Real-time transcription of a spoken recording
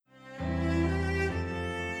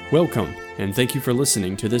Welcome, and thank you for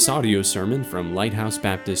listening to this audio sermon from Lighthouse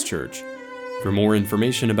Baptist Church. For more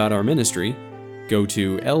information about our ministry, go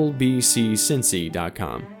to lbccincy.com.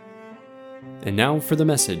 And now for the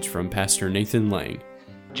message from Pastor Nathan Lang.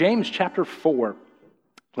 James chapter 4. I'd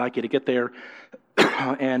like you to get there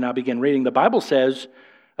and I'll begin reading. The Bible says,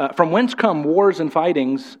 From whence come wars and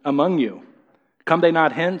fightings among you? Come they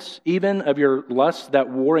not hence, even of your lusts that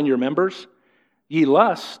war in your members? Ye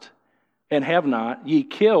lust and have not, ye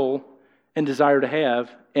kill and desire to have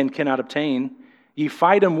and cannot obtain. Ye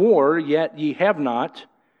fight and war, yet ye have not,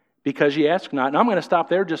 because ye ask not. Now I'm going to stop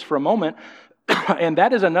there just for a moment, and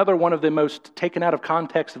that is another one of the most taken out of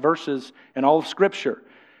context verses in all of Scripture.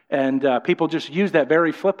 And people just use that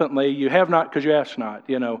very flippantly. You have not because you ask not,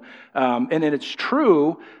 and it's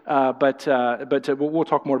true, but we'll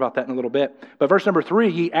talk more about that in a little bit. But verse number 3,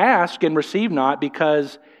 ye ask and receive not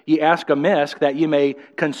because ye ask amiss, that ye may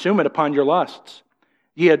consume it upon your lusts.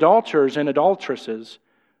 Ye adulterers and adulteresses,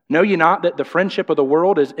 know ye not that the friendship of the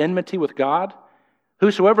world is enmity with God?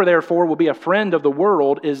 Whosoever therefore will be a friend of the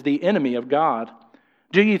world is the enemy of God.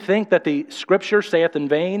 Do ye think that the Scripture saith in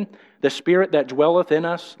vain, the Spirit that dwelleth in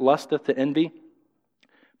us lusteth to envy?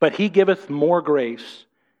 But he giveth more grace.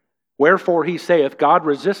 Wherefore he saith, God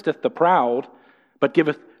resisteth the proud, but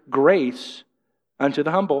giveth grace unto the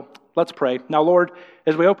humble. Let's pray. Now, Lord,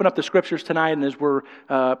 as we open up the Scriptures tonight and as we're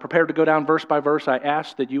prepared to go down verse by verse, I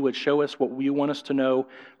ask that you would show us what you want us to know.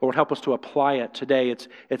 Lord, help us to apply it today.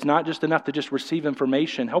 It's not just enough to just receive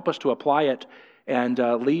information. Help us to apply it and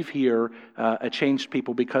leave here a changed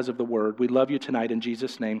people because of the Word. We love you tonight in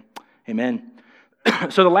Jesus' name. Amen.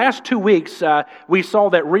 So the last 2 weeks, we saw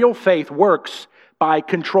that real faith works by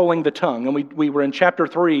controlling the tongue. And we were in chapter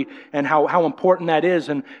 3 and how important that is.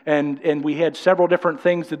 And we had several different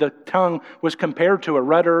things that the tongue was compared to: a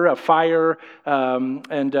rudder, a fire. So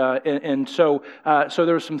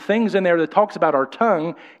there's some things in there that talks about our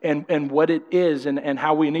tongue and what it is and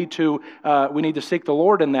how we need to seek the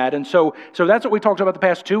Lord in that. And so that's what we talked about the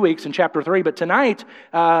past 2 weeks in chapter 3. But tonight,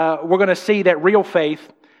 we're going to see that real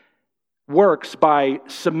faith works by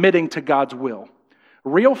submitting to God's will.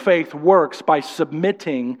 Real faith works by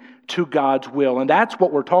submitting to God's will. And that's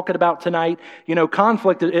what we're talking about tonight.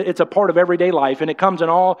 Conflict, it's a part of everyday life, and it comes in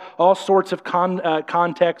all sorts of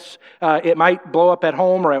contexts. It might blow up at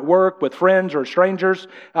home or at work with friends or strangers,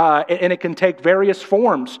 and it can take various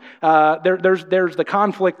forms. There's the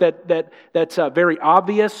conflict that's very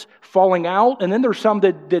obvious, falling out, and then there's some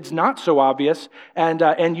that's not so obvious,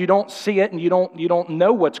 and you don't see it, and you don't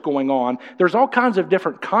know what's going on. There's all kinds of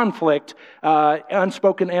different conflict,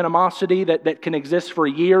 unspoken animosity that can exist for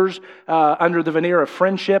years under the veneer of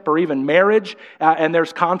friendship or even marriage, and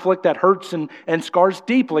there's conflict that hurts and scars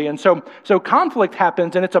deeply. And so conflict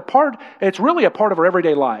happens, and it's really a part of our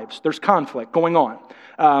everyday lives. There's conflict going on,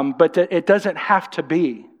 but it doesn't have to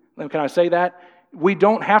be. Can I say that? We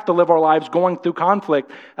don't have to live our lives going through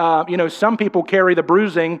conflict. Some people carry the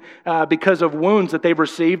bruising because of wounds that they've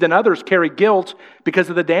received, and others carry guilt because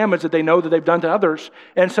of the damage that they know that they've done to others.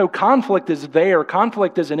 And so conflict is there.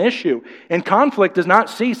 Conflict is an issue. And conflict does not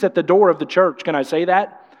cease at the door of the church. Can I say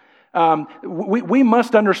that? We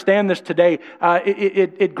must understand this today.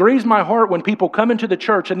 It grieves my heart when people come into the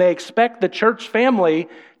church and they expect the church family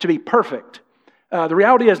to be perfect. The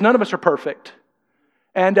reality is none of us are perfect.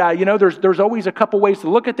 And, there's always a couple ways to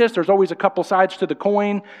look at this. There's always a couple sides to the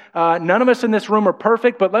coin. None of us in this room are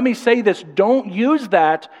perfect, but let me say this. Don't use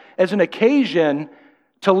that as an occasion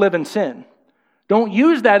to live in sin. Don't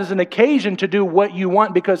use that as an occasion to do what you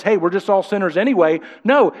want because, hey, we're just all sinners anyway.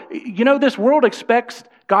 No, this world expects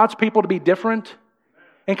God's people to be different.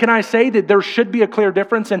 And can I say that there should be a clear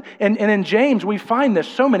difference? And in James, we find this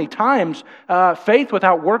so many times. Faith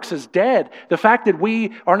without works is dead. The fact that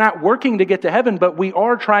we are not working to get to heaven, but we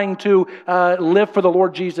are trying to live for the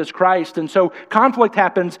Lord Jesus Christ. And so conflict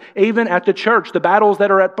happens even at the church. The battles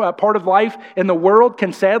that are part of life in the world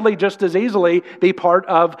can sadly just as easily be part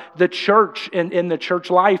of the church in the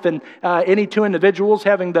church life. And any two individuals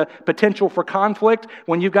having the potential for conflict,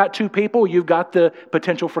 when you've got two people, you've got the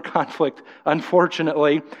potential for conflict,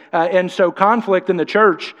 unfortunately. And so conflict in the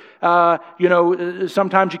church,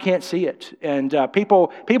 sometimes you can't see it. And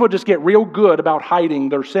people just get real good about hiding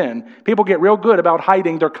their sin. People get real good about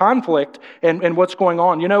hiding their conflict and what's going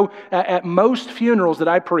on. At most funerals that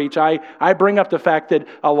I preach, I bring up the fact that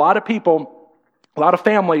a lot of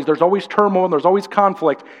families, there's always turmoil, there's always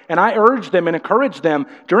conflict. And I urge them and encourage them,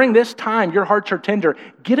 during this time, your hearts are tender.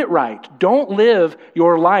 Get it right. Don't live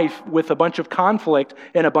your life with a bunch of conflict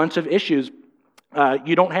and a bunch of issues.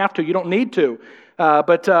 You don't have to. You don't need to.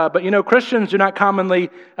 But Christians do not commonly,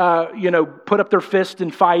 put up their fist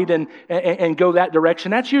and fight and go that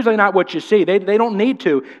direction. That's usually not what you see. They don't need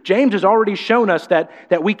to. James has already shown us that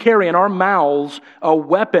we carry in our mouths a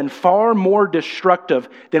weapon far more destructive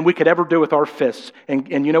than we could ever do with our fists.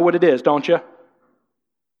 And you know what it is, don't you?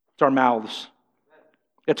 It's our mouths.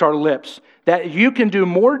 It's our lips. That you can do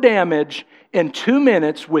more damage in 2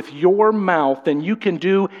 minutes with your mouth than you can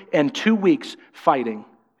do in 2 weeks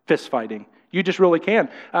fist fighting. You just really can.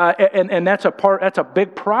 And that's a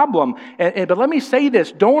big problem. But let me say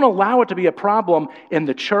this, don't allow it to be a problem in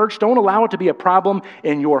the church. Don't allow it to be a problem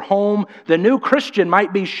in your home. The new Christian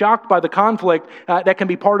might be shocked by the conflict that can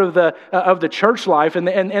be part of the church life, and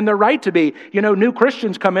they're right to be. New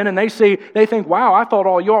Christians come in and they think, wow, I thought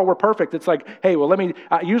all y'all were perfect. It's like, hey, well,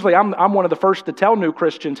 usually I'm one of the first to tell new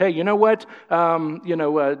Christians, hey, you know what?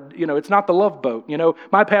 It's not the Love Boat.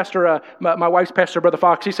 My pastor, my wife's pastor, Brother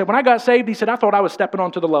Fox, he said, when I got saved, he said, I thought I was stepping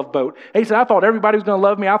onto the love boat. He said, I thought everybody was going to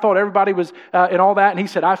love me. I thought everybody was and all that. And he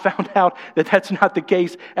said, I found out that that's not the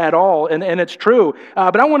case at all. And it's true.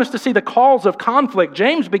 But I want us to see the cause of conflict.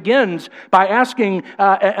 James begins by asking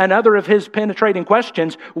another of his penetrating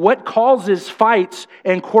questions. What causes fights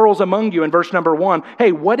and quarrels among you? In verse number 1.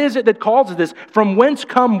 Hey, what is it that causes this? From whence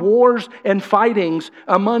come wars and fightings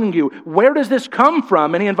among you? Where does this come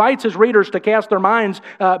from? And he invites his readers to cast their minds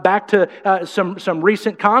back to some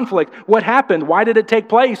recent conflict. What happened? Why did it take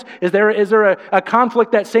place? Is there a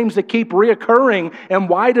conflict that seems to keep reoccurring? And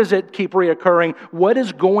why does it keep reoccurring? What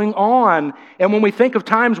is going on? And when we think of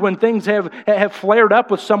times when things have flared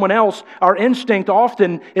up with someone else, our instinct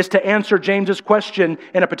often is to answer James's question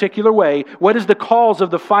in a particular way. What is the cause of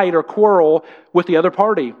the fight or quarrel with the other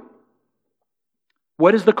party?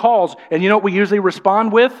 What is the cause? And you know what we usually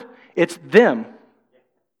respond with? It's them.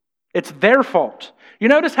 It's their fault. You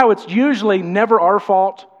notice how it's usually never our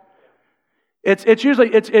fault? It's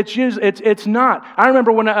not. I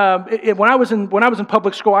remember when I was in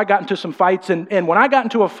public school, I got into some fights, and when I got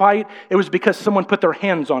into a fight, it was because someone put their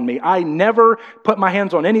hands on me. I never put my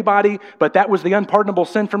hands on anybody, but that was the unpardonable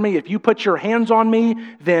sin for me. If you put your hands on me,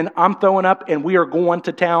 then I'm throwing up, and we are going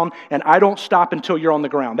to town, and I don't stop until you're on the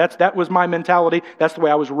ground. That was my mentality. That's the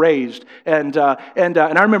way I was raised. And I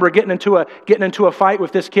remember getting into a fight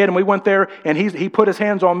with this kid, and we went there, and he put his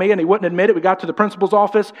hands on me, and he wouldn't admit it. We got to the principal's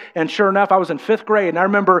office, and sure enough, I was in 5th grade, and I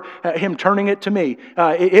remember him turning it to me.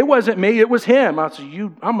 It wasn't me, it was him. I said,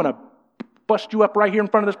 I'm going to bust you up right here in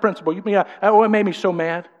front of this principal. It made me so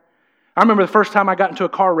mad. I remember the first time I got into a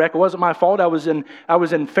car wreck. It wasn't my fault. I was in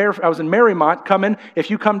Marymount coming. If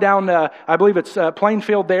you come down, I believe it's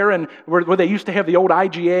Plainfield there, and where they used to have the old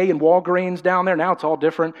IGA and Walgreens down there. Now it's all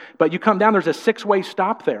different. But you come down, there's a 6-way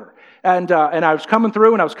stop there. And I was coming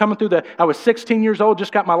through, I was 16 years old,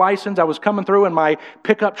 just got my license. I was coming through in my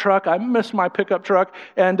pickup truck. I missed my pickup truck.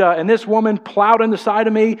 And this woman plowed in the side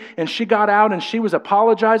of me, and she got out, and she was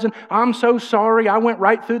apologizing. I'm so sorry. I went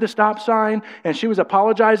right through the stop sign, and she was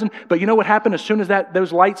apologizing. But you know what happened as soon as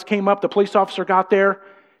those lights came up, the police officer got there?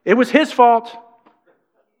 It was his fault.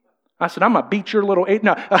 I said, I'm going to beat your little you're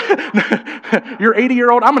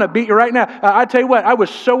 80-year-old, I'm going to beat you right now. I tell you what, I was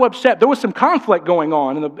so upset. There was some conflict going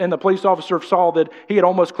on, and the police officer saw that he had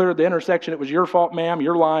almost cleared the intersection. It was your fault, ma'am,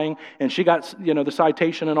 you're lying, and she got the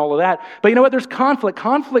citation and all of that. But you know what, there's conflict.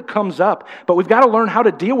 Conflict comes up, but we've got to learn how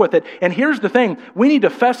to deal with it. And here's the thing, we need to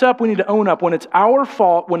fess up, we need to own up. When it's our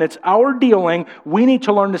fault, when it's our dealing, we need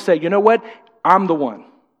to learn to say, you know what, I'm the one.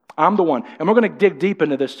 I'm the one. And we're going to dig deep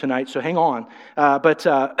into this tonight, so hang on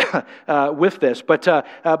with this.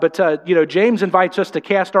 But James invites us to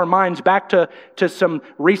cast our minds back to some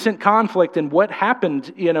recent conflict and what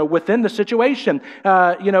happened, within the situation.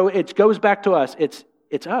 It goes back to us. It's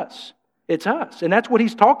us. It's us. And that's what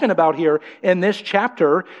he's talking about here in this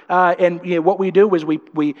chapter. And what we do is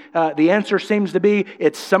the answer seems to be,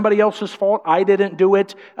 it's somebody else's fault. I didn't do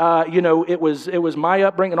it. It was my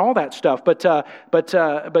upbringing and all that stuff. But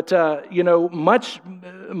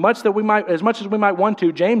much that we might, as much as we might want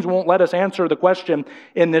to, James won't let us answer the question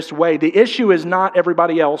in this way. The issue is not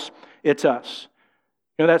everybody else. It's us.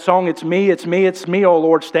 That song, it's me, oh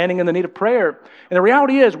Lord, standing in the need of prayer. And the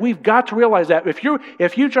reality is, we've got to realize that. If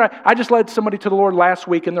you try, I just led somebody to the Lord last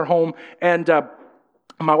week in their home, and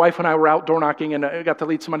my wife and I were out door knocking, and I got to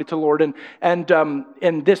lead somebody to the Lord. And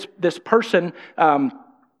this person,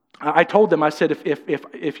 I told them, I said,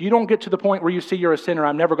 if you don't get to the point where you see you're a sinner,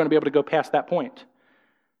 I'm never going to be able to go past that point.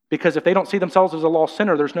 Because if they don't see themselves as a lost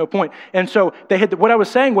sinner, there's no point. And so what I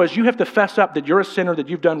was saying was, you have to fess up that you're a sinner, that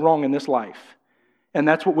you've done wrong in this life. And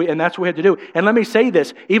that's what we had to do. And let me say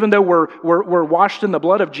this, even though we're washed in the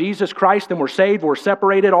blood of Jesus Christ and we're saved, we're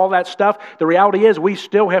separated, all that stuff, the reality is we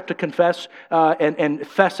still have to confess and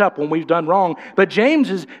fess up when we've done wrong. But James,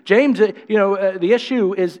 the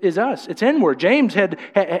issue is us. It's inward. James has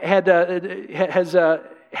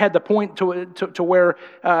had the point to where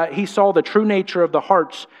he saw the true nature of the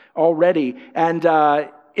hearts already. And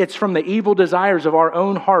it's from the evil desires of our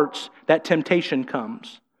own hearts that temptation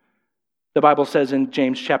comes. The Bible says in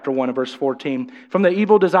James chapter 1 and verse 14, from the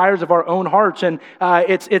evil desires of our own hearts. And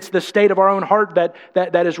it's the state of our own heart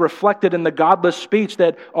that is reflected in the godless speech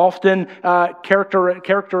that often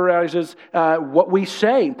characterizes what we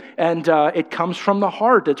say. And it comes from the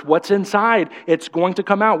heart. It's what's inside. It's going to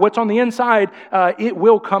come out. What's on the inside, it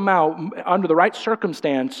will come out under the right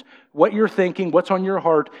circumstance. What you're thinking, what's on your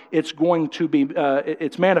heart, it's going to be,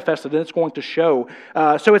 it's manifested and it's going to show.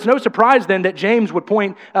 So it's no surprise then that James would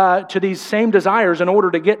point to these same desires in order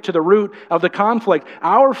to get to the root of the conflict.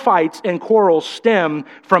 Our fights and quarrels stem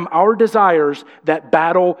from our desires that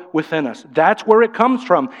battle within us. That's where it comes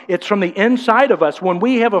from. It's from the inside of us. When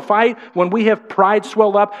we have a fight, when we have pride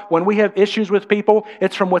swell up, when we have issues with people,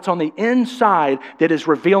 it's from what's on the inside that is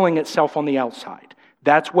revealing itself on the outside.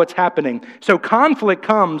 That's what's happening. So conflict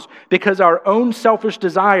comes because our own selfish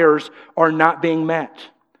desires are not being met.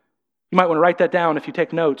 You might want to write that down if you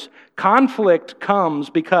take notes. Conflict comes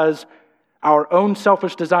because our own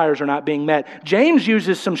selfish desires are not being met. James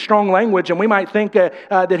uses some strong language, and we might think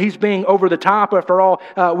that he's being over the top. After all,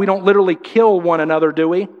 we don't literally kill one another, do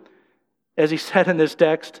we? As he said in this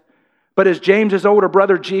text. But as James's older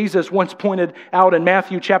brother Jesus once pointed out in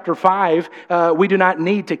Matthew chapter 5, we do not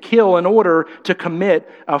need to kill in order to commit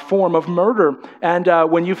a form of murder. And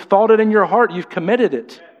when you've thought it in your heart, you've committed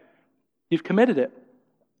it. You've committed it.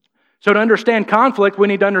 So to understand conflict, we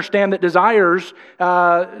need to understand that desires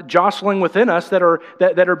jostling within us that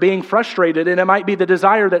are being frustrated, and it might be the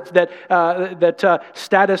desire that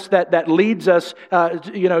status that leads us,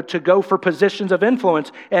 to go for positions of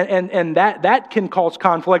influence, and that can cause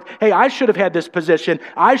conflict. Hey, I should have had this position.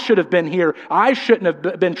 I should have been here. I shouldn't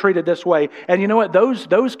have been treated this way. And you know what?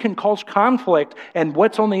 Those can cause conflict, and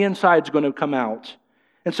what's on the inside is going to come out.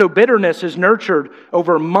 And so bitterness is nurtured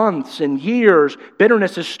over months and years.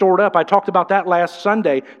 Bitterness is stored up. I talked about that last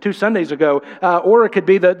Sunday, 2 Sundays ago. Or it could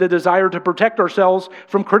be the desire to protect ourselves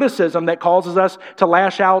from criticism that causes us to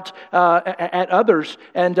lash out at others.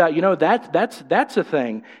 And that's a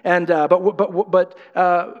thing. And but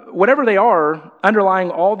whatever they are,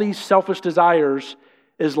 underlying all these selfish desires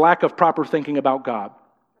is lack of proper thinking about God.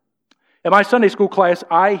 In my Sunday school class,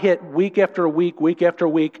 I hit week after week,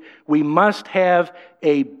 we must have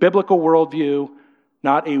a biblical worldview,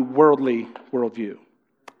 not a worldly worldview.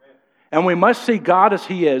 And we must see God as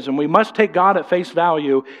He is, and we must take God at face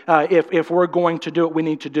value if we're going to do what we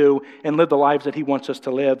need to do and live the lives that He wants us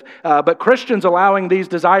to live. But Christians allowing these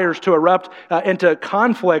desires to erupt into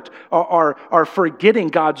conflict are forgetting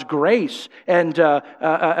God's grace. And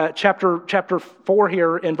chapter 4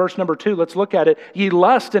 here in verse number 2, let's look at it. Ye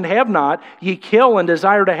lust and have not, ye kill and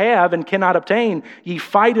desire to have and cannot obtain. Ye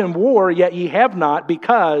fight in war, yet ye have not,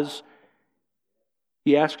 because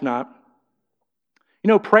ye ask not.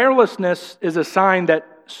 Prayerlessness is a sign that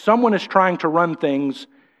someone is trying to run things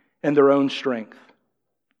in their own strength.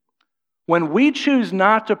 When we choose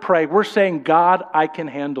not to pray, we're saying, God, I can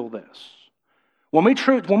handle this. When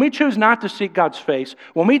we choose not to seek God's face,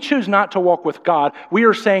 when we choose not to walk with God, we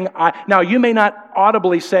are saying, now you may not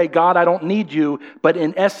audibly say, God, I don't need you, but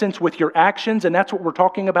in essence with your actions, and that's what we're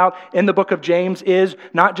talking about in the book of James, is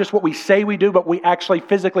not just what we say we do, but we actually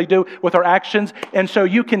physically do with our actions. And so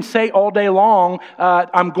you can say all day long,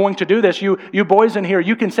 I'm going to do this. You boys in here,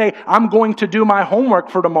 you can say, I'm going to do my homework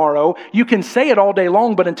for tomorrow. You can say it all day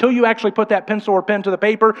long, but until you actually put that pencil or pen to the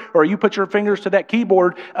paper, or you put your fingers to that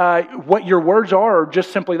keyboard, what your words are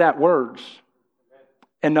just simply that, words,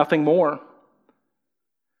 and nothing more.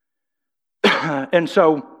 And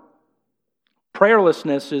so,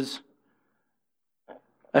 prayerlessness is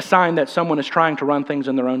a sign that someone is trying to run things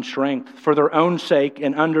in their own strength, for their own sake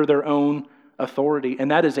and under their own authority. And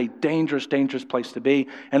that is a dangerous, dangerous place to be.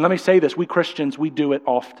 And let me say this, we Christians, we do it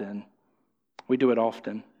often. We do it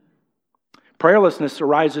often. Prayerlessness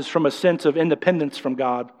arises from a sense of independence from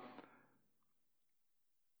God.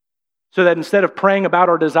 So that instead of praying about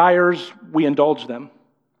our desires, we indulge them.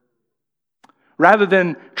 Rather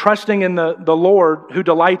than trusting in the Lord who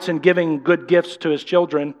delights in giving good gifts to His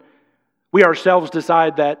children, we ourselves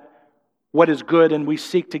decide that what is good and we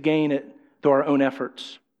seek to gain it through our own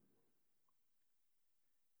efforts.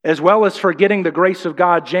 As well as forgetting the grace of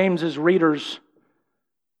God, James's readers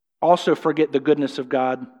also forget the goodness of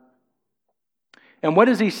God. And what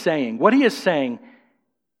is he saying? What he is saying,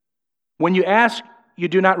 when you ask, you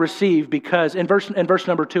do not receive because, in verse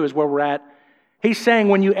number 2 is where we're at. He's saying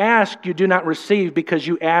when you ask, you do not receive because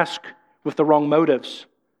you ask with the wrong motives,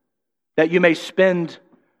 that you may spend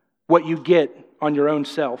what you get on your own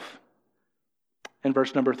self. In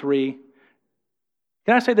verse number 3,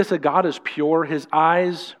 can I say this, that God is pure? His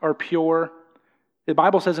eyes are pure. The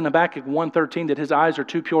Bible says in Habakkuk 1:13 that his eyes are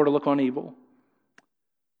too pure to look on evil.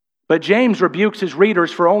 But James rebukes his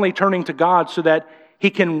readers for only turning to God so that he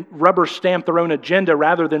can rubber stamp their own agenda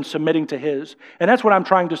rather than submitting to his. And that's what I'm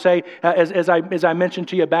trying to say as I mentioned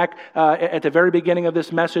to you back at the very beginning of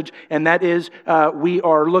this message, and that is we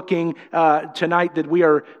are looking tonight that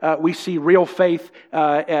we see real faith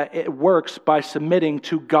it works by submitting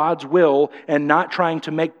to God's will and not trying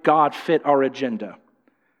to make God fit our agenda.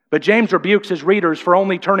 But James rebukes his readers for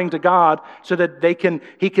only turning to God so that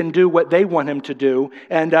he can do what they want him to do.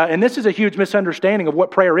 And this is a huge misunderstanding of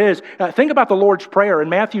what prayer is. Think about the Lord's Prayer in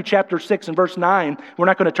Matthew chapter 6 and verse 9. We're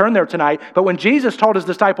not going to turn there tonight. But when Jesus taught his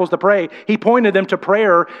disciples to pray, he pointed them to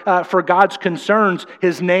prayer for God's concerns,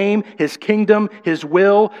 his name, his kingdom, his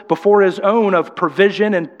will, before his own of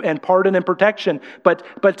provision and pardon and protection. But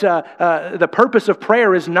the purpose of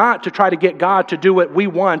prayer is not to try to get God to do what we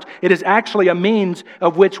want. It is actually a means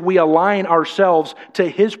of which we align ourselves to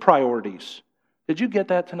his priorities. Did you get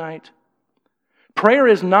that tonight? Prayer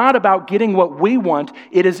is not about getting what we want.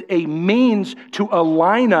 It is a means to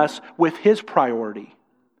align us with his priority.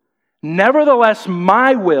 Nevertheless,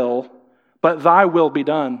 my will, but thy will be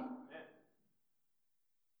done.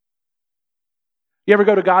 You ever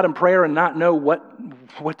go to God in prayer and not know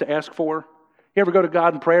what to ask for? You ever go to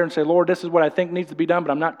God in prayer and say, Lord, this is what I think needs to be done, but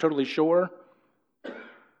I'm not totally sure?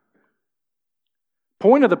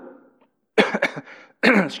 Part of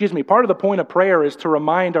the point of prayer is to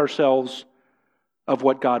remind ourselves of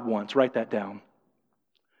what God wants. Write that down.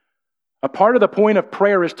 A part of the point of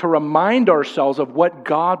prayer is to remind ourselves of what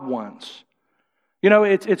God wants. You know,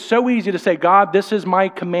 it's so easy to say, God, this is my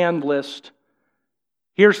command list.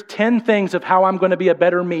 Here's 10 things of how I'm going to be a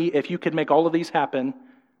better me if you could make all of these happen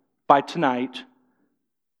by tonight.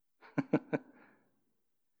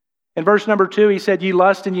 In verse number 2, he said, ye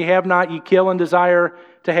lust and ye have not, ye kill and desire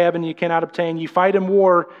to have and ye cannot obtain. Ye fight in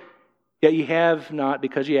war, yet ye have not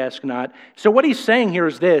because ye ask not. So what he's saying here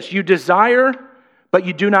is this: you desire, but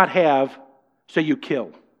you do not have, so you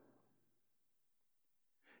kill.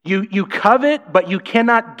 You covet, but you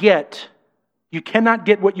cannot get. You cannot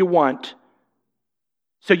get what you want,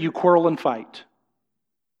 so you quarrel and fight.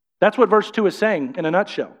 That's what verse 2 is saying in a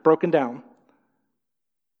nutshell, broken down.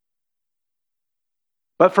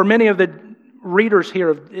 But for many of the readers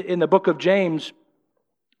here in the book of James,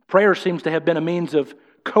 prayer seems to have been a means of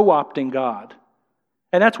co-opting God.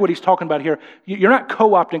 And that's what he's talking about here. You're not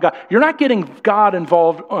co-opting God. You're not getting God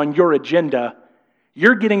involved on your agenda.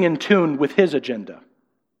 You're getting in tune with his agenda.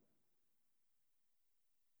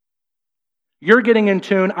 You're getting in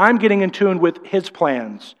tune. I'm getting in tune with his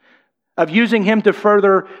plans of using him to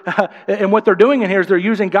further, and what they're doing in here is they're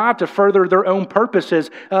using God to further their own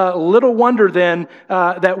purposes. Little wonder then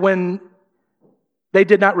that when they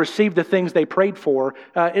did not receive the things they prayed for.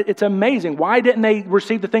 It's amazing. Why didn't they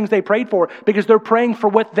receive the things they prayed for? Because they're praying for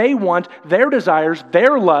what they want, their desires,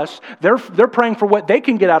 their lusts. They're praying for what they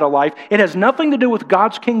can get out of life. It has nothing to do with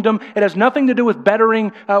God's kingdom. It has nothing to do with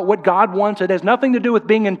bettering what God wants. It has nothing to do with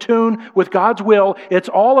being in tune with God's will. It's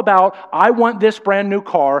all about, I want this brand new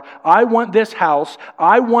car. I want this house.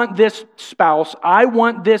 I want this spouse. I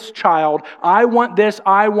want this child. I want this.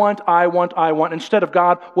 I want. Instead of,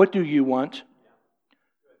 God, what do you want?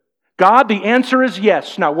 God, the answer is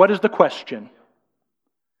yes. Now, what is the question?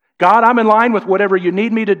 God, I'm in line with whatever you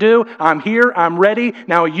need me to do. I'm here. I'm ready.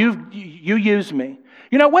 Now, you use me.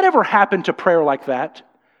 You know, whatever happened to prayer like that?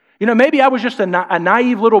 You know, maybe I was just a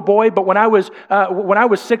naive little boy, but when I was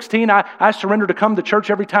 16, I surrendered to come to church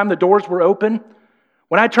every time the doors were open.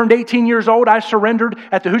 When I turned 18 years old, I surrendered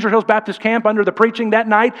at the Hoosier Hills Baptist Camp under the preaching that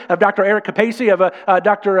night of Dr. Eric Capacey, of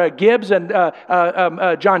Dr. Gibbs, and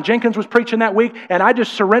John Jenkins was preaching that week, and I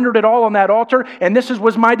just surrendered it all on that altar, and this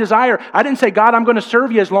was my desire. I didn't say, God, I'm going to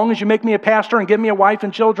serve you as long as you make me a pastor and give me a wife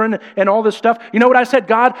and children and all this stuff. You know what I said?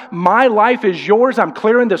 God, my life is yours. I'm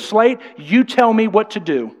clearing the slate. You tell me what to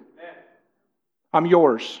do. I'm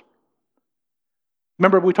yours.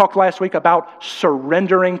 Remember we talked last week about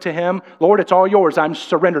surrendering to him? Lord, it's all yours. I'm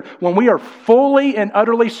surrendered. When we are fully and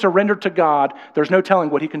utterly surrendered to God, there's no telling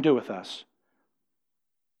what he can do with us.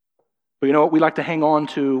 But you know what? We like to hang on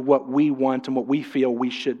to what we want and what we feel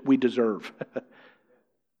we deserve.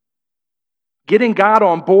 Getting God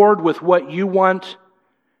on board with what you want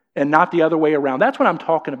and not the other way around. That's what I'm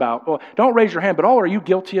talking about. Well, don't raise your hand, but are you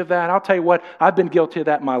guilty of that? I'll tell you what, I've been guilty of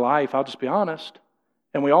that in my life. I'll just be honest.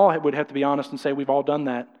 And we all would have to be honest and say we've all done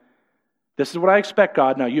that. This is what I expect,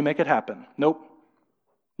 God. Now you make it happen. Nope.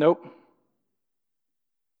 You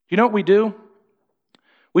know what we do?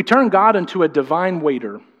 We turn God into a divine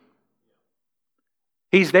waiter.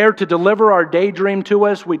 He's there to deliver our daydream to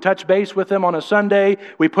us. We touch base with Him on a Sunday.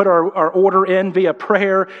 We put our order in via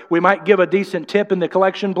prayer. We might give a decent tip in the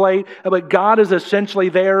collection plate. But God is essentially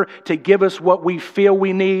there to give us what we feel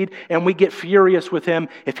we need, and we get furious with Him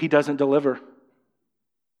if He doesn't deliver.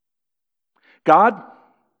 God,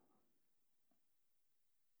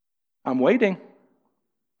 I'm waiting.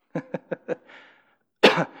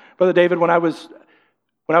 Brother David, when I was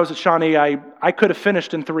at Shawnee, I could have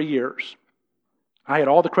finished in 3 years. I had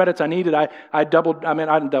all the credits I needed. I didn't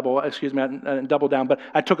double down, but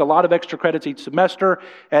I took a lot of extra credits each semester,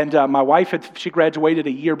 and my wife, she graduated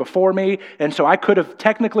a year before me, and so I could have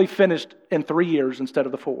technically finished in 3 years instead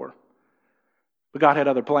of the 4. But God had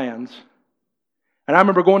other plans. And I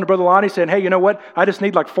remember going to Brother Lonnie saying, hey, you know what? I just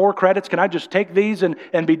need like 4 credits. Can I just take these and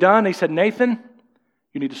be done? He said, Nathan,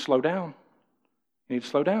 you need to slow down. You need to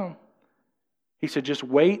slow down. He said, just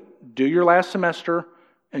wait, do your last semester,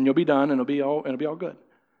 and you'll be done, and it'll be all good.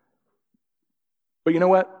 But you know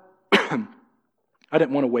what? I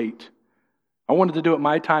didn't want to wait. I wanted to do it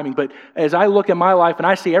my timing. But as I look at my life and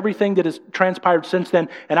I see everything that has transpired since then,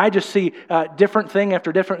 and I just see different thing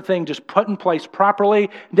after different thing just put in place properly,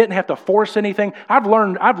 didn't have to force anything. I've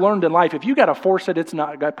learned in life, if you got to force it, it's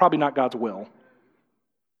probably not God's will.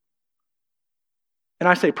 And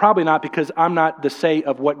I say probably not because I'm not the say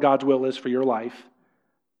of what God's will is for your life.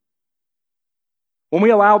 When we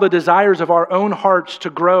allow the desires of our own hearts to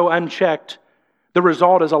grow unchecked, the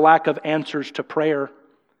result is a lack of answers to prayer.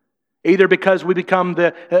 Either because we become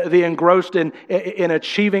the engrossed in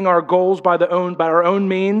achieving our goals by our own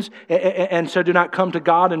means, and so do not come to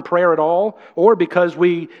God in prayer at all, or because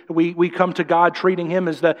we come to God treating Him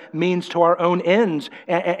as the means to our own ends,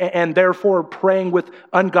 and therefore praying with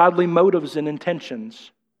ungodly motives and intentions.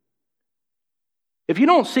 If you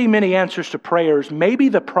don't see many answers to prayers, maybe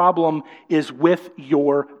the problem is with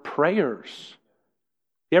your prayers.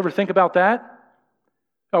 You ever think about that?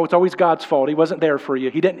 Oh, it's always God's fault. He wasn't there for you.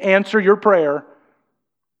 He didn't answer your prayer.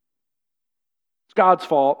 It's God's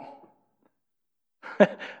fault.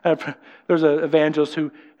 There's an evangelist who,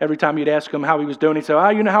 every time you'd ask him how he was doing, he'd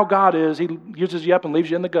say, you know how God is. He uses you up and leaves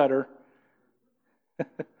you in the gutter.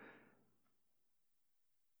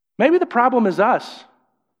 Maybe the problem is us.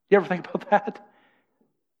 You ever think about that?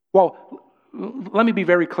 Well, let me be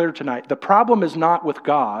very clear tonight. The problem is not with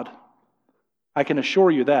God. I can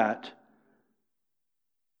assure you that.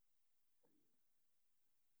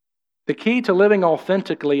 The key to living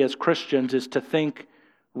authentically as Christians is to think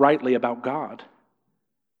rightly about God.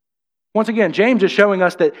 Once again, James is showing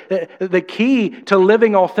us that the key to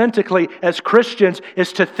living authentically as Christians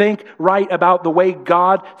is to think right about the way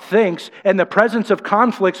God thinks. And the presence of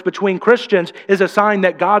conflicts between Christians is a sign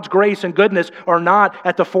that God's grace and goodness are not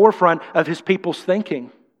at the forefront of His people's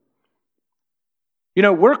thinking. You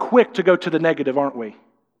know, we're quick to go to the negative, aren't we?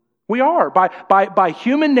 We are. By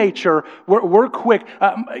human nature, we're quick.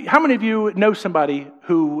 How many of you know somebody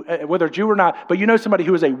who, whether it's you or not, but you know somebody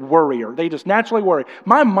who is a worrier? They just naturally worry.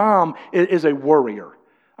 My mom is a worrier.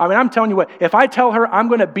 I mean, I'm telling you what, if I tell her I'm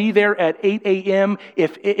going to be there at 8 a.m.,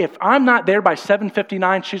 if I'm not there by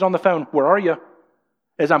 7:59, she's on the phone. Where are you?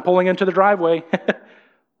 As I'm pulling into the driveway.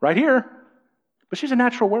 Right here. But she's a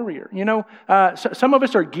natural worrier. You know, some of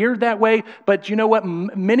us are geared that way, but you know what?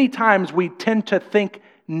 Many times we tend to think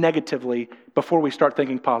negatively before we start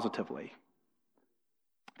thinking positively.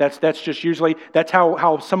 That's just usually, that's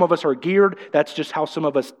how some of us are geared. That's just how some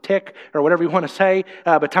of us tick, or whatever you want to say.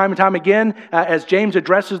 But time and time again, as James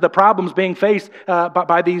addresses the problems being faced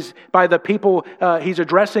by the people he's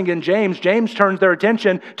addressing in James turns their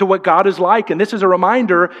attention to what God is like. And this is a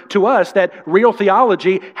reminder to us that real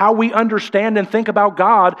theology, how we understand and think about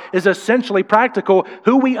God, is essentially practical.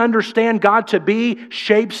 Who we understand God to be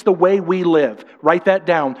shapes the way we live. Write that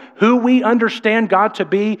down. Who we understand God to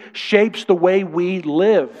be shapes the way we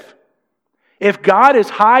live. If God is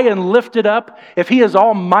high and lifted up, if He is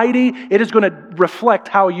almighty, it is going to reflect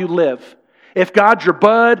how you live. If God's your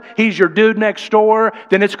bud, He's your dude next door,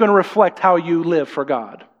 then it's going to reflect how you live for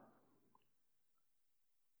God.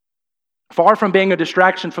 Far from being a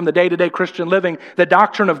distraction from the day-to-day Christian living, the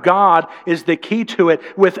doctrine of God is the key to it.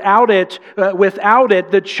 Without it,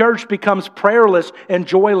 the church becomes prayerless and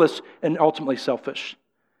joyless and ultimately selfish.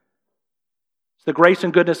 It's the grace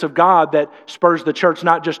and goodness of God that spurs the church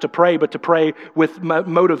not just to pray, but to pray with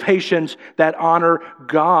motivations that honor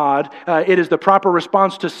God. It is the proper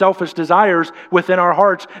response to selfish desires within our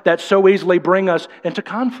hearts that so easily bring us into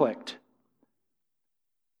conflict.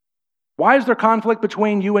 Why is there conflict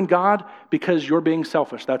between you and God? Because you're being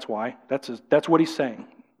selfish. That's why. That's what he's saying.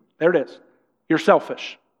 There it is. You're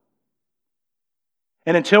selfish.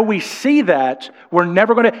 And until we see that, we're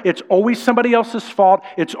never going to, it's always somebody else's fault.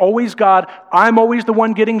 It's always God. I'm always the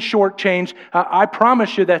one getting shortchanged. I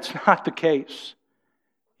promise you that's not the case.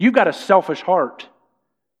 You've got a selfish heart,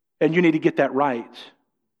 and you need to get that right.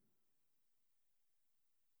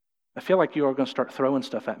 I feel like you are going to start throwing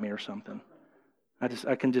stuff at me or something.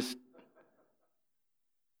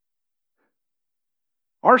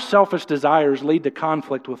 Our selfish desires lead to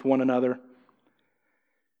conflict with one another.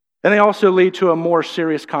 And they also lead to a more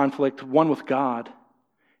serious conflict, one with God.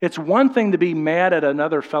 It's one thing to be mad at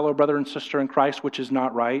another fellow brother and sister in Christ, which is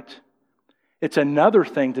not right. It's another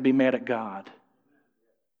thing to be mad at God.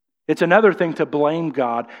 It's another thing to blame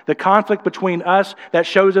God. The conflict between us that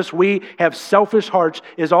shows us we have selfish hearts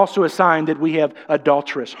is also a sign that we have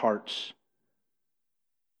adulterous hearts.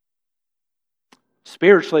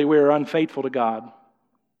 Spiritually, we are unfaithful to God.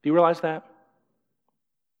 Do you realize that?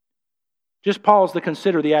 Just pause to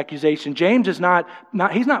consider the accusation. James is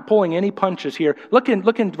he's not pulling any punches here. Look in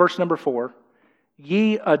verse number 4.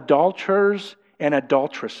 Ye adulterers and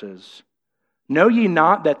adulteresses, know ye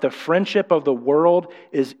not that the friendship of the world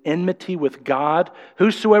is enmity with God?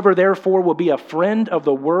 Whosoever therefore will be a friend of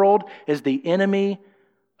the world is the enemy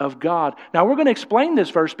of God. Now we're going to explain this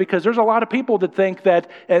verse because there's a lot of people that think that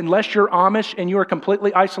unless you're Amish and you are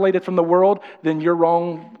completely isolated from the world, then you're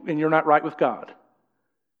wrong and you're not right with God.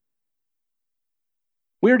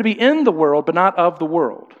 We are to be in the world, but not of the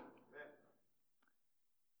world.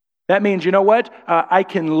 That means, you know what? I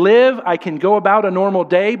can go about a normal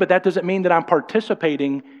day, but that doesn't mean that I'm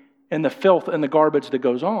participating in the filth and the garbage that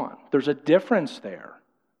goes on. There's a difference there.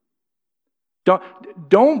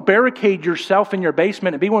 Don't barricade yourself in your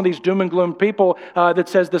basement and be one of these doom and gloom people that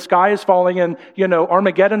says the sky is falling and,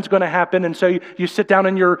 Armageddon's going to happen. And so you sit down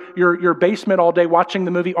in your basement all day watching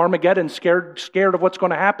the movie Armageddon, scared of what's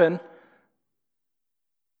going to happen.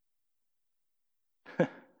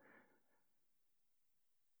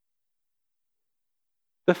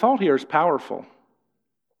 The thought here is powerful.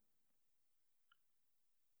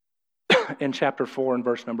 In chapter 4 and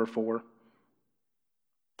verse number 4.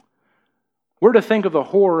 We're to think of the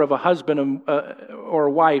horror of a husband or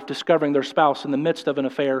a wife discovering their spouse in the midst of an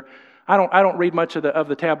affair. I don't read much of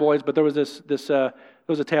the tabloids, but there was there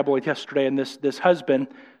was a tabloid yesterday, and this husband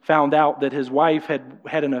found out that his wife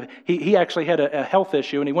he actually had a health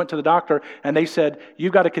issue, and he went to the doctor, and they said,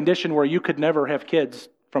 you've got a condition where you could never have kids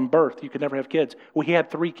from birth. You could never have kids. Well, he had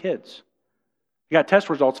 3 kids. He got test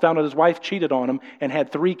results, found out his wife cheated on him, and had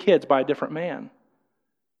 3 kids by a different man.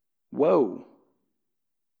 Whoa.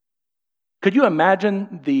 Could you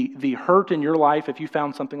imagine the hurt in your life if you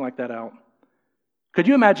found something like that out? Could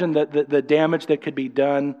you imagine the damage that could be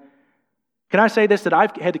done? Can I say this, that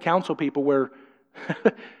I've had to counsel people where,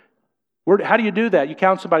 how do you do that? You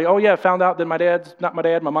counsel somebody, oh yeah, I found out that my dad's not my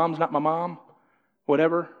dad, my mom's not my mom,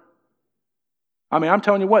 whatever. I mean, I'm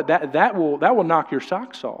telling you what, that will knock your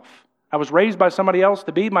socks off. I was raised by somebody else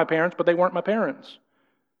to be my parents, but they weren't my parents.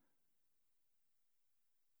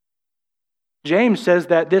 James says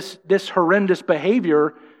that this horrendous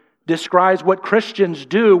behavior describes what Christians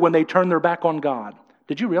do when they turn their back on God.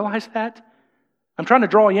 Did you realize that? I'm trying to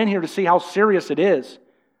draw you in here to see how serious it is.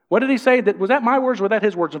 What did he say? Was that my words or was that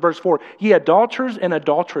his words in verse 4? Ye adulterers and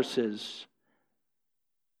adulteresses.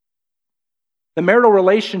 The marital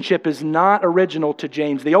relationship is not original to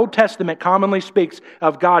James. The Old Testament commonly speaks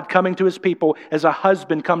of God coming to his people as a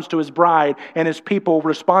husband comes to his bride and his people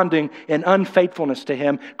responding in unfaithfulness to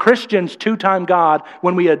him. Christians two-time God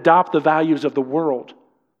when we adopt the values of the world.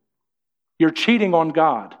 You're cheating on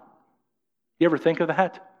God. You ever think of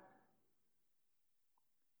that?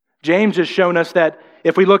 James has shown us that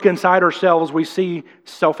if we look inside ourselves, we see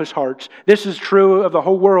selfish hearts. This is true of the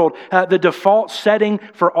whole world. The default setting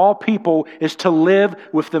for all people is to live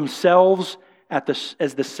with themselves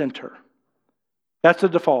as the center. That's the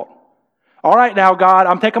default. All right now, God,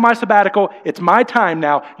 I'm taking my sabbatical. It's my time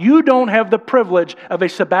now. You don't have the privilege of a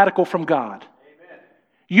sabbatical from God. Amen.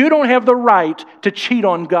 You don't have the right to cheat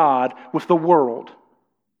on God with the world.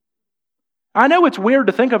 I know it's weird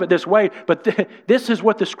to think of it this way, but this is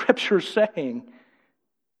what the Scripture is saying.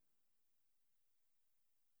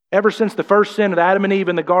 Ever since the first sin of Adam and Eve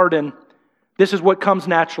in the garden, This is what comes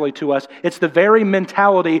naturally to us. It's the very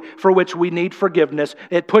mentality for which we need forgiveness.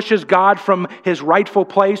 It pushes God from His rightful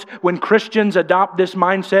place. When Christians adopt this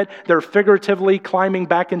mindset, they're figuratively climbing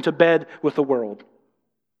back into bed with the world.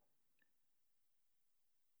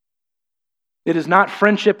 It is not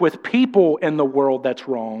friendship with people in the world that's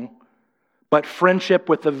wrong, but friendship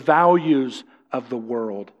with the values of the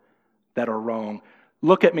world that are wrong.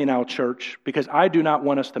 Look at me now, church, because I do not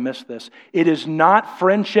want us to miss this. It is not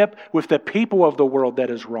friendship with the people of the world that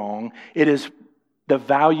is wrong. It is the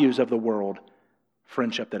values of the world,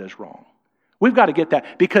 friendship that is wrong. We've got to get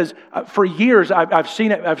that, because for years I've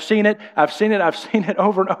seen it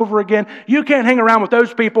over and over again. You can't hang around with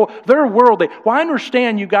those people. They're worldly. Well, I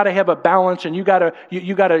understand you got to have a balance and you got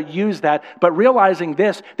to use that, but realizing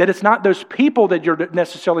this, that it's not those people that you're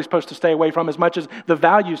necessarily supposed to stay away from as much as the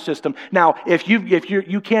value system. Now, if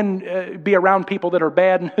you can be around people that are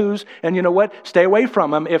bad and whose, and you know what, stay away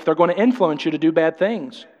from them if they're going to influence you to do bad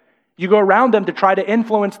things. You go around them to try to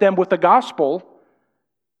influence them with the gospel.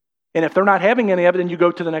 And if they're not having any of it, then you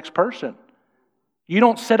go to the next person. You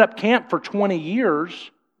don't set up camp for 20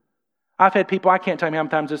 years. I've had people, I can't tell you how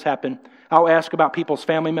many times this happened. I'll ask about people's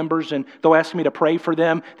family members, and they'll ask me to pray for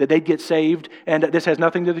them, that they'd get saved. And this has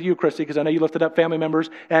nothing to do with you, Christy, because I know you lifted up family members.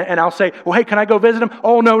 And I'll say, well, hey, can I go visit them?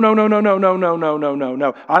 Oh, no. I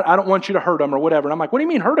don't want you to hurt them or whatever. And I'm like, what do you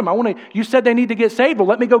mean hurt them? You said they need to get saved. Well,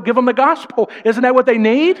 let me go give them the gospel. Isn't that what they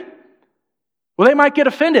need? Well, they might get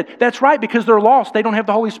offended. That's right, because they're lost. They don't have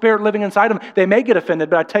the Holy Spirit living inside them. They may get offended,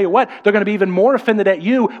 but I tell you what, they're going to be even more offended at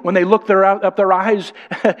you when they look up their eyes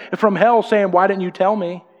from hell saying, why didn't you tell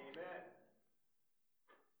me?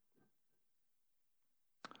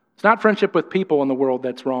 It's not friendship with people in the world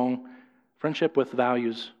that's wrong. Friendship with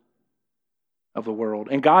values of the world.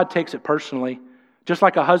 And God takes it personally. Just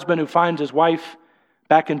like a husband who finds his wife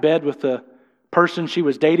back in bed with the person she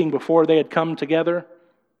was dating before they had come together.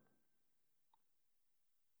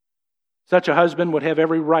 Such a husband would have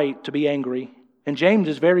every right to be angry. And James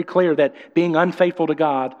is very clear that being unfaithful to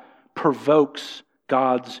God provokes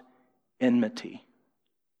God's enmity.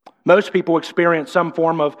 Most people experience some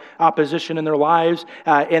form of opposition in their lives,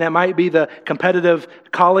 and it might be the competitive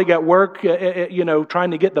colleague at work,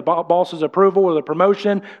 trying to get the boss's approval or the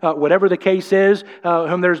promotion, whatever the case is,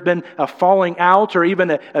 whom there's been a falling out, or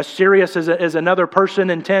even as serious as another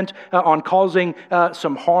person intent on causing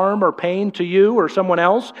some harm or pain to you or someone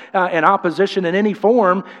else. And opposition in any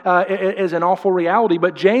form is an awful reality.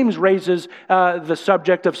 But James raises the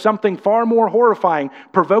subject of something far more horrifying,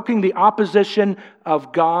 provoking the opposition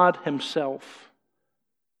of God Himself.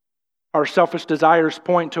 Our selfish desires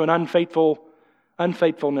point to an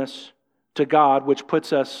unfaithfulness to God, which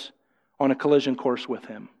puts us on a collision course with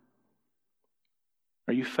Him.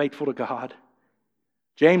 Are you faithful to God?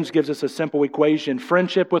 James gives us a simple equation.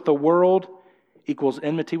 Friendship with the world equals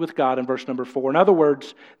enmity with God in verse number 4. In other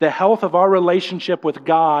words, the health of our relationship with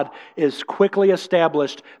God is quickly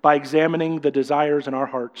established by examining the desires in our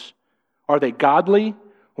hearts. Are they godly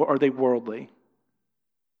or are they worldly?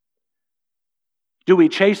 Do we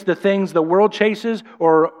chase the things the world chases,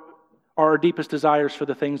 or are our deepest desires for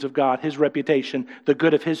the things of God, His reputation, the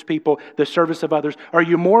good of His people, the service of others? Are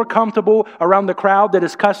you more comfortable around the crowd that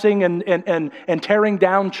is cussing and tearing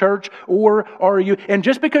down church? Or are you, and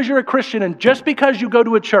just because you're a Christian and just because you go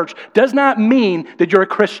to a church does not mean that you're a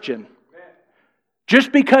Christian.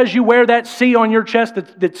 Just because you wear that C on your chest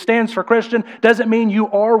that stands for Christian doesn't mean you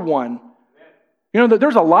are one. You know,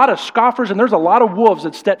 there's a lot of scoffers and there's a lot of wolves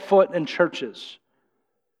that step foot in churches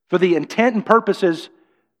for the intent and purposes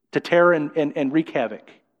to tear and wreak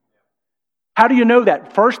havoc. How do you know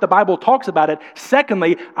that? First, the Bible talks about it.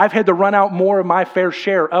 Secondly, I've had to run out more of my fair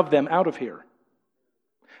share of them out of here.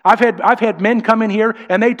 I've had men come in here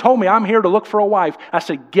and they told me, I'm here to look for a wife. I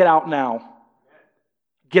said, get out now.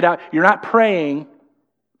 Get out. You're not praying,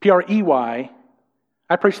 P-R-E-Y.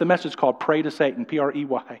 I preached the message called Pray to Satan,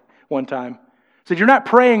 P-R-E-Y, one time. I said, you're not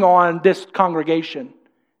praying on this congregation.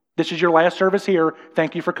 This is your last service here.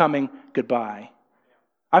 Thank you for coming. Goodbye.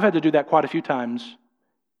 I've had to do that quite a few times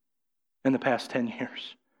in the past 10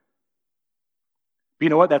 years. But you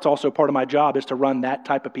know what? That's also part of my job, is to run that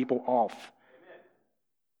type of people off.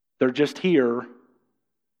 They're just here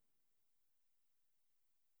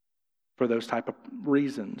for those type of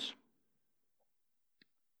reasons.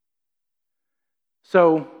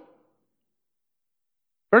 So,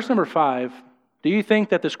 verse number 5, do you think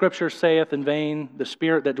that the Scripture saith in vain, the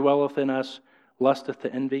Spirit that dwelleth in us lusteth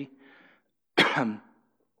to envy?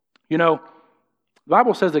 You know, the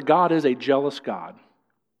Bible says that God is a jealous God.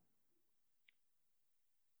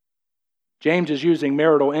 James is using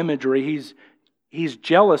marital imagery. He's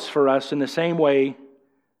jealous for us in the same way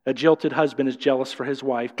A jilted husband is jealous for his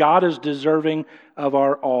wife. God is deserving of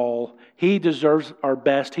our all. He deserves our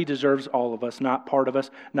best. He deserves all of us, not part of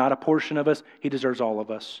us, not a portion of us. He deserves all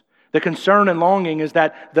of us. The concern and longing is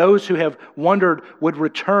that those who have wandered would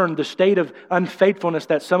return. The state of unfaithfulness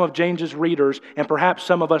that some of James's readers, and perhaps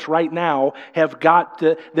some of us right now, have got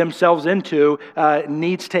themselves into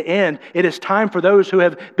needs to end. It is time for those who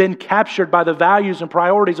have been captured by the values and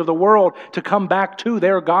priorities of the world to come back to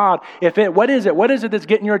their God. What is it? What is it that's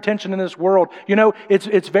getting your attention in this world? You know,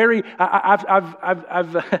 it's very.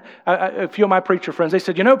 A few of my preacher friends, they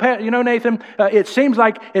said, Pat, Nathan, it seems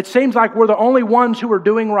like we're the only ones who are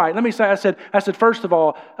doing right. Let me say, I said, first of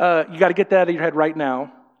all, you got to get that out of your head right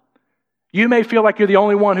now. You may feel like you're the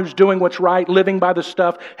only one who's doing what's right, living by the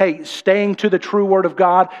stuff, staying to the true Word of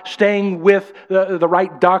God, staying with the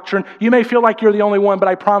right doctrine. You may feel like you're the only one, but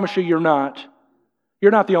I promise you, you're not.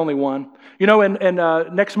 You're not the only one.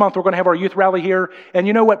 And next month we're going to have our youth rally here. And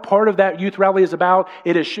you know what part of that youth rally is about?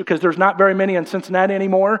 It is, because there's not very many in Cincinnati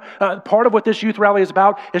anymore. Part of what this youth rally is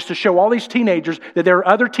about is to show all these teenagers that there are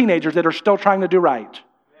other teenagers that are still trying to do right.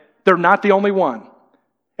 They're not the only one.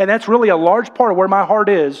 And that's really a large part of where my heart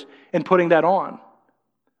is in putting that on.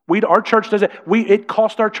 Our church does it. It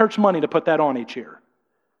costs our church money to put that on each year.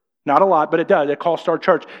 Not a lot, but it does. It costs our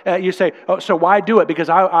church. You say, oh, so why do it? Because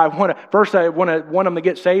I want them to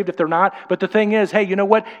get saved if they're not. But the thing is, hey, you know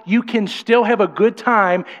what? You can still have a good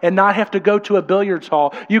time and not have to go to a billiards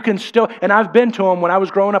hall. You can still, and I've been to them when I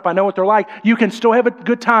was growing up. I know what they're like. You can still have a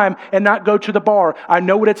good time and not go to the bar. I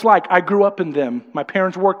know what it's like. I grew up in them. My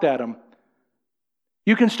parents worked at them.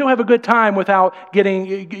 You can still have a good time without getting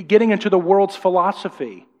into the world's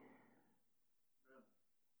philosophy.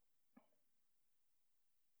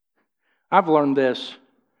 I've learned this.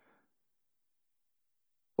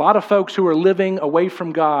 A lot of folks who are living away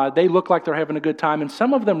from God, they look like they're having a good time, and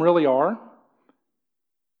some of them really are.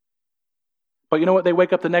 But you know what? They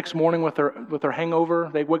wake up the next morning with their hangover.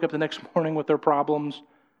 They wake up the next morning with their problems,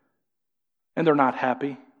 and they're not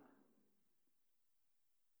happy.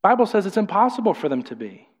 The Bible says it's impossible for them to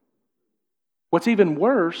be. What's even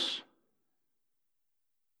worse,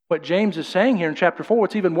 what James is saying here in chapter 4,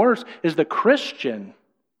 what's even worse is the Christian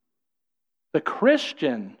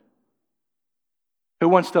who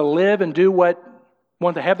wants to live and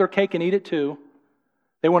want to have their cake and eat it too.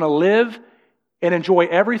 They want to live and enjoy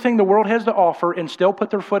everything the world has to offer and still put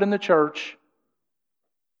their foot in the church.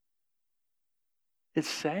 It's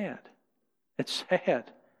sad. It's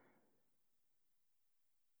sad.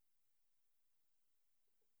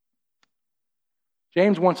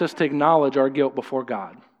 James wants us to acknowledge our guilt before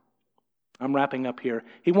God. I'm wrapping up here.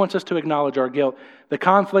 He wants us to acknowledge our guilt. The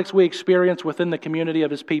conflicts we experience within the community of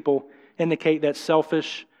His people indicate that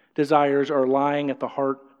selfish desires are lying at the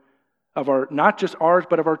heart of not just ours,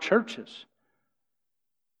 but of our churches.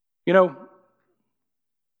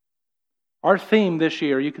 Our theme this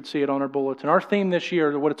year, you could see it on our bulletin. Our theme this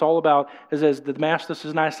year, what it's all about, is as the Damascus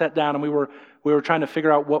and I sat down and we were trying to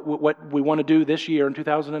figure out what we want to do this year in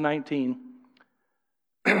 2019.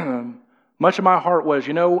 Much of my heart was,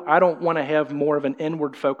 I don't want to have more of an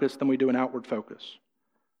inward focus than we do an outward focus.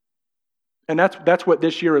 And that's what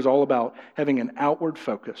this year is all about, having an outward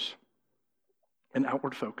focus. An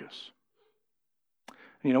outward focus. And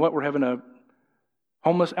you know what? We're having a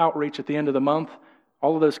homeless outreach at the end of the month.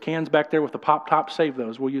 All of those cans back there with the pop top, save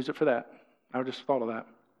those. We'll use it for that. I just thought of that.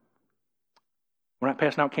 We're not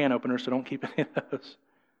passing out can openers, so don't keep any of those.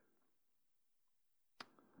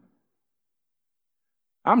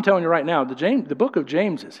 I'm telling you right now, the book of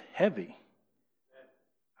James is heavy.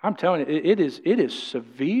 I'm telling you, it is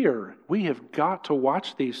severe. We have got to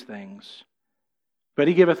watch these things. But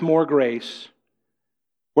He giveth more grace.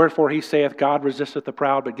 Wherefore He saith, God resisteth the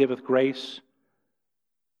proud, but giveth grace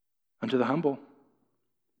unto the humble.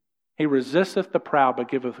 He resisteth the proud, but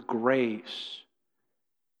giveth grace.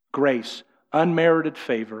 Grace, unmerited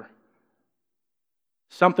favor.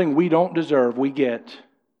 Something we don't deserve, we get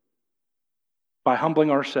by humbling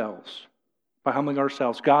ourselves. By humbling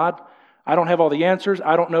ourselves. God, I don't have all the answers.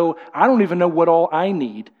 I don't even know what all I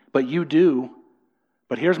need, but You do.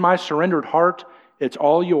 But here's my surrendered heart. It's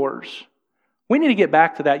all Yours. We need to get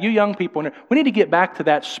back to that. You young people, we need to get back to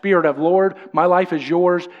that spirit of, Lord, my life is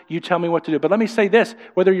Yours. You tell me what to do. But let me say this,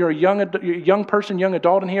 whether you're a young person, young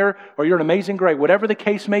adult in here, or you're an amazing grace, whatever the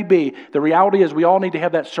case may be, the reality is we all need to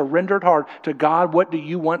have that surrendered heart to God. What do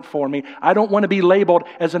You want for me? I don't want to be labeled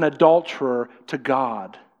as an adulterer to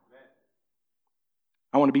God.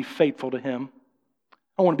 I want to be faithful to Him.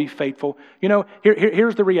 I want to be faithful.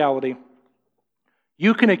 Here's the reality.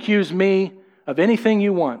 You can accuse me of anything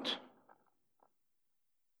you want.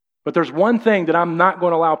 But there's one thing that I'm not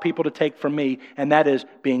going to allow people to take from me, and that is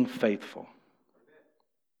being faithful.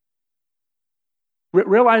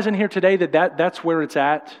 Realizing here today that's where it's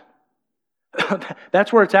at.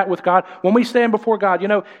 That's where it's at with God. When we stand before God,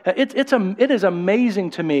 it is amazing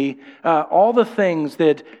to me all the things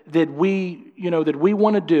that we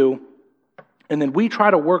want to do, and then we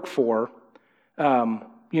try to work for.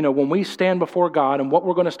 When we stand before God and what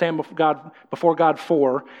we're going to stand before God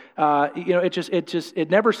for, it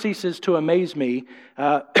never ceases to amaze me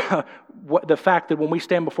the fact that when we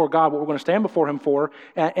stand before God, what we're going to stand before Him for,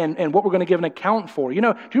 and what we're going to give an account for.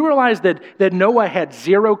 Do you realize that Noah had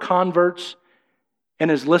 0 converts and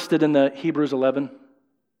is listed in the Hebrews 11?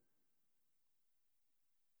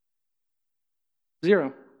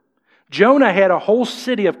 0. Jonah had a whole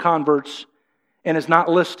city of converts and is not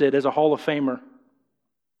listed as a Hall of Famer.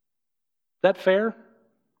 Is that fair?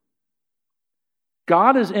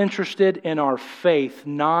 God is interested in our faith,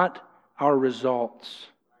 not our results.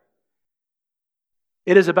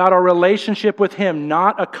 It is about our relationship with Him,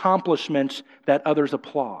 not accomplishments that others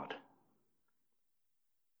applaud.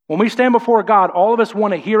 When we stand before God, all of us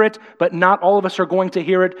want to hear it, but not all of us are going to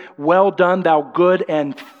hear it. Well done, thou good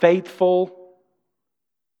and faithful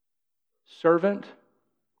servant.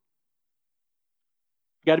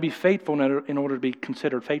 You got to be faithful in order to be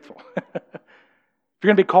considered faithful. If you're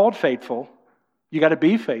going to be called faithful, you got to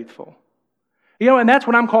be faithful. And that's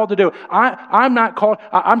what I'm called to do. I'm not called.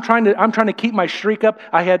 I'm trying to keep my streak up.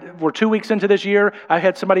 We're 2 weeks into this year. I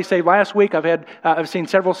had somebody saved last week. I've seen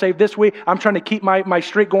several saved this week. I'm trying to keep my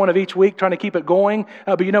streak going of each week, trying to keep it going.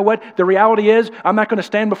 But you know what? The reality is, I'm not going to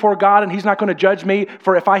stand before God, and He's not going to judge me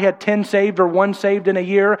for if I had 10 saved or 1 saved in a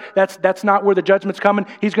year. That's not where the judgment's coming.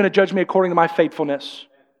 He's going to judge me according to my faithfulness.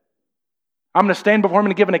 I'm going to stand before Him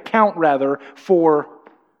and give an account, rather, for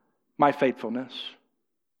my faithfulness.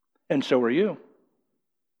 And so are you.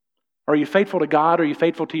 Are you faithful to God? Are you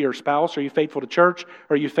faithful to your spouse? Are you faithful to church?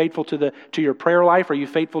 Are you faithful to your prayer life? Are you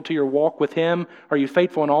faithful to your walk with Him? Are you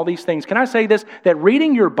faithful in all these things? Can I say this? That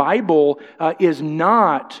reading your Bible is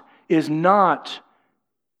not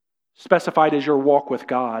specified as your walk with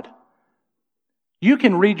God. You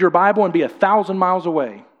can read your Bible and be 1,000 miles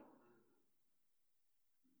away.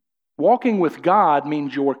 Walking with God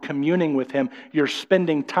means you're communing with Him. You're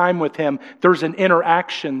spending time with Him. There's an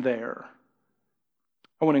interaction there.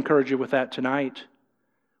 I want to encourage you with that tonight.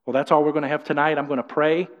 Well, that's all we're going to have tonight. I'm going to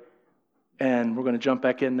pray, and we're going to jump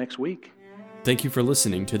back in next week. Thank you for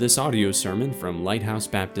listening to this audio sermon from Lighthouse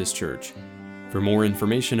Baptist Church. For more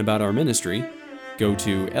information about our ministry, go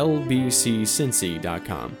to lbccincy.com.